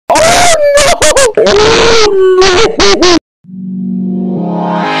Alright,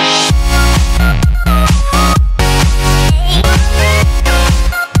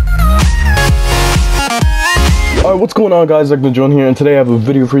 what's going on, guys? John here, and today I have a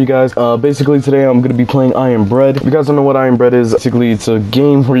video for you guys. Basically today I'm going to be playing Iron Bread. If you guys don't know what Iron Bread is, basically it's a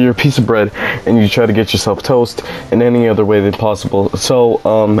game where you're a piece of bread and you try to get yourself toast in any other way that possible. So,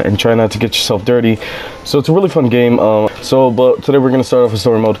 and try not to get yourself dirty. So it's a really fun game. But today we're going to start off with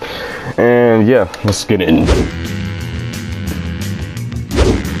story mode. And yeah, let's get in.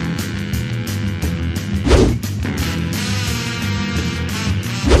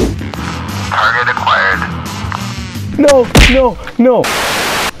 Target acquired. No, no, no.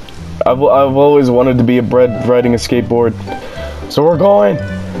 I've always wanted to be a bread riding a skateboard. So we're going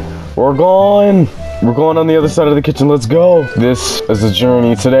on the other side of the kitchen. Let's go. This is a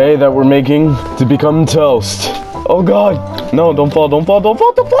journey today that we're making to become toast. Oh God, no, don't fall, don't fall, don't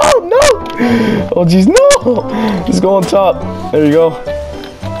fall, don't fall, no. Oh jeez, no. Just go on top. There you go.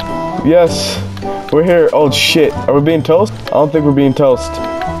 Yes, we're here. Oh shit, are we being toast? I don't think we're being toast.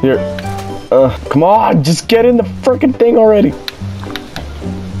 Here. Come on, just get in the freaking thing already.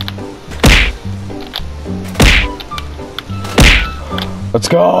 Let's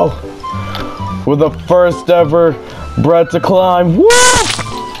go. We're the first ever bread to climb. Woo!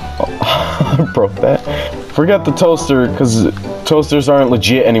 Oh, I broke that. Forget the toaster, because toasters aren't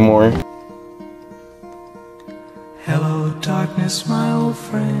legit anymore. Hello, darkness, my old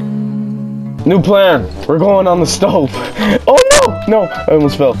friend. New plan. We're going on the stove. Oh no! No, I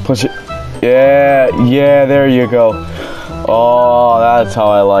almost fell. Push it. Yeah, there you go. Oh, that's how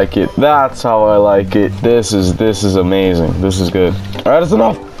I like it. That's how I like it. This is amazing. This is good. All right, that's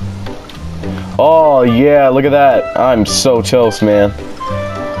enough. Oh yeah, look at that. I'm so toast, man.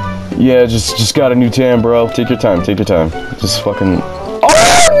 Yeah, just got a new tan, bro. Take your time. Take your time. Just fucking. Oh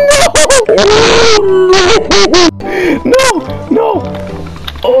no! No! No!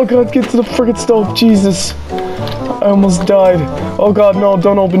 Oh God, get to the friggin' stove, Jesus. I almost died. Oh God, no,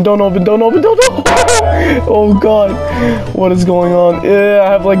 don't open, don't open, don't open, don't open. Oh God, what is going on? Yeah, I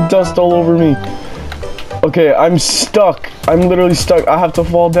have like dust all over me. Okay, I'm stuck. I'm literally stuck. I have to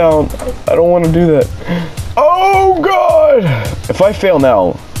fall down. I don't want to do that. Oh God! If I fail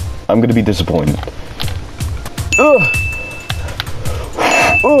now, I'm gonna be disappointed. Ugh.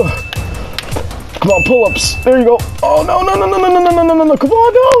 Ugh. Come on, pull-ups. There you go. Oh no, no, no, no, no, no, no, no, no, no. Come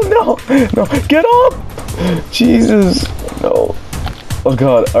on, no, no, no. Get up. Jesus, no. Oh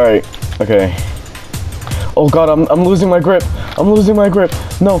God, all right, okay. Oh God, I'm losing my grip. I'm losing my grip.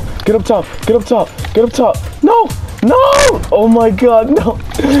 No, get up top, get up top, get up top. No, no. Oh my God, no,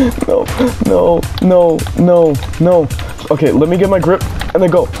 no, no, no, no, no. Okay, let me get my grip and then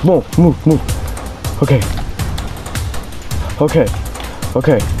go. Move, move, move. Okay. Okay,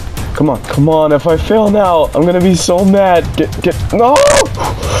 okay. Come on, come on. If I fail now, I'm gonna be so mad. Get, no.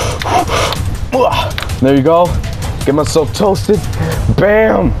 There you go. Get myself toasted.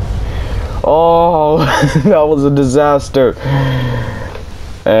 Bam! Oh, that was a disaster.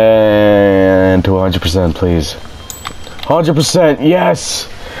 And to 100%, please. 100%, yes!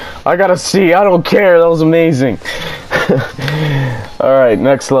 I got a C. I don't care. That was amazing. Alright,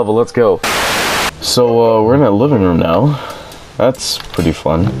 next level. Let's go. So, we're in a living room now. That's pretty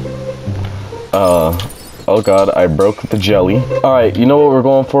fun. Oh God, I broke the jelly. Alright, you know what we're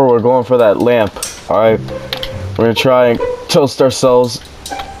going for? We're going for that lamp. Alright, we're gonna try and toast ourselves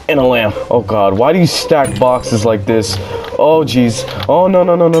in a lamp. Oh God, why do you stack boxes like this? Oh jeez. Oh no,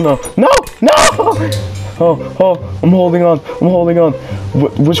 no, no, no, no. No! No! Oh, I'm holding on. I'm holding on.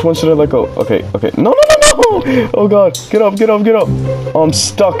 Which one should I let go? Okay, okay. No, no, no, no! Oh God, get up, get up, get up. Oh, I'm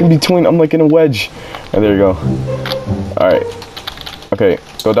stuck in between. I'm like in a wedge. And there you go. Alright. Okay,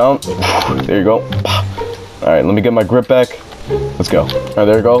 go down. There you go. Alright, let me get my grip back. Let's go. Alright,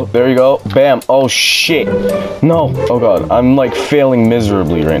 there you go. There you go. Bam. Oh, shit. No. Oh, God. I'm, like, failing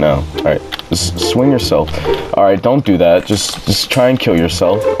miserably right now. Alright, just swing yourself. Alright, don't do that. Just try and kill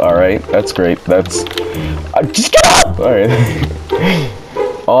yourself. Alright, that's great. That's... just get up! Alright.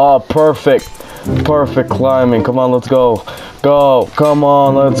 Oh, perfect. Perfect climbing. Come on, let's go. Go. Come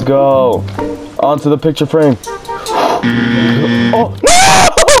on, let's go. Onto the picture frame. Oh, no!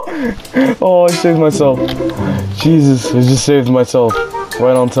 Oh, I saved myself. Jesus, I just saved myself.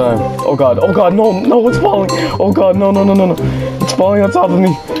 Right on time. Oh God, no, no, it's falling. Oh God, no, no, no, no, no. It's falling on top of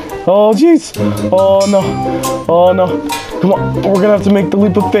me. Oh, jeez. Oh, no. Oh, no. Come on, we're gonna have to make the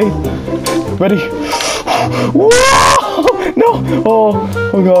leap of faith. Ready? Whoa! No!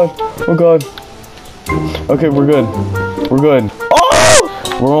 Oh God, oh God. Okay, we're good. We're good.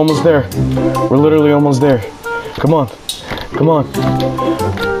 Oh! We're almost there. We're literally almost there. Come on. Come on.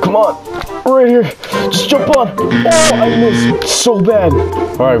 Come on. Right here. Just jump on. Oh, I missed so bad.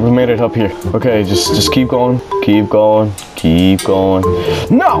 All right, we made it up here. Okay, just keep going. Keep going. Keep going.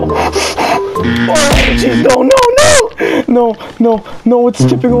 No! Oh, jeez, no, no, no! No, no, no, it's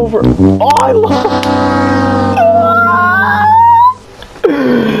tipping over. Oh, I love...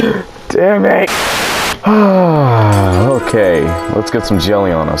 Damn it. Okay, let's get some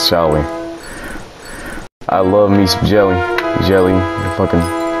jelly on us, shall we? I love me some jelly. Jelly, fucking...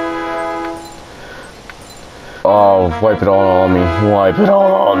 Oh, wipe it all on me. Wipe it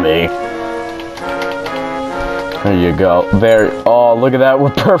all on me. There you go. There. Oh, look at that. We're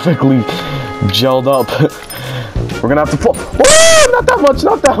perfectly gelled up. We're gonna have to pull. Oh, not that much.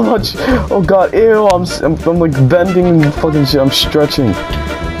 Not that much. Oh god. Ew. I'm like bending and fucking shit. I'm stretching.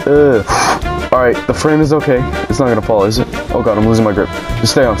 Ugh. All right. The frame is okay. It's not gonna fall, is it? Oh god. I'm losing my grip.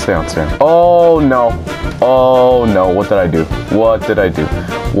 Just stay on. Stay on. Stay on. Oh no. Oh no. What did I do? What did I do?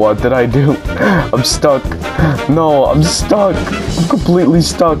 What did I do? I'm stuck. No, I'm stuck. I'm completely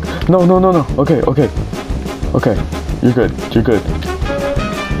stuck. No, no, no, no. Okay, okay. Okay. You're good. You're good.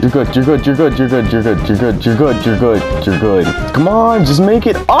 You're good. You're good. You're good. You're good. You're good. You're good. You're good. You're good. You're good. Come on, just make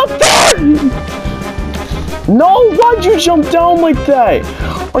it up there! No, why'd you jump down like that?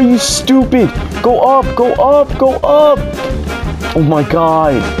 Are you stupid? Go up, go up, go up! Oh my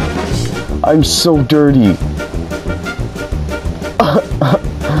god. I'm so dirty.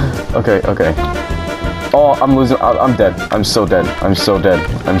 Okay, okay. Oh, I'm losing. I'm dead. I'm so dead. I'm so dead.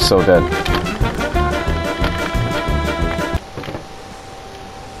 I'm so dead.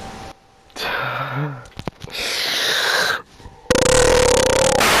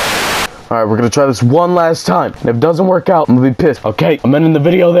 Alright, we're gonna try this one last time. And if it doesn't work out, I'm gonna be pissed. Okay, I'm ending the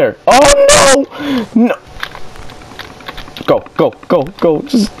video there. Oh no! No! Go, go, go, go.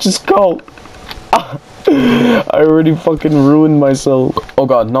 Just go. I already fucking ruined myself. Oh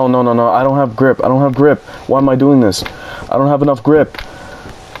god, no, no, no, no. I don't have grip. I don't have grip. Why am I doing this? I don't have enough grip.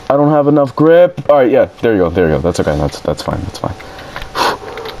 I don't have enough grip. Alright, yeah, there you go, there you go. That's okay. That's fine. That's fine.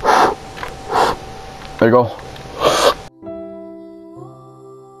 There you go.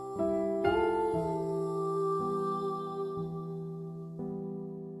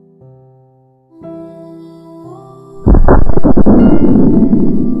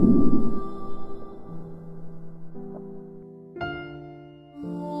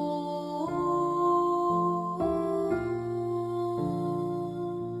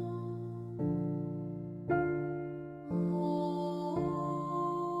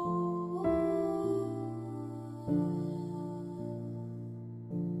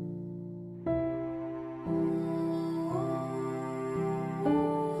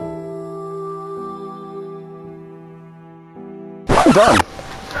 I'm done.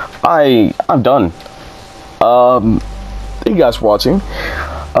 I'm done. Thank you guys for watching.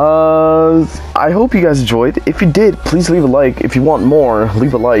 I hope you guys enjoyed. If you did, please leave a like. If you want more,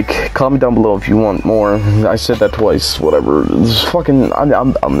 leave a like. Comment down below if you want more. I said that twice. Whatever. It's fucking.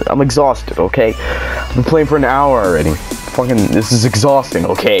 I'm exhausted. Okay. I've been playing for an hour already. Fucking. This is exhausting.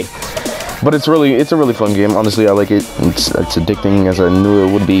 Okay. But it's a really fun game. Honestly, I like it. It's addicting as I knew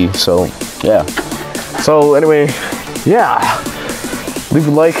it would be. So yeah. So anyway, yeah. Leave a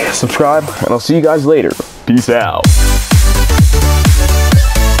like, subscribe, and I'll see you guys later. Peace out.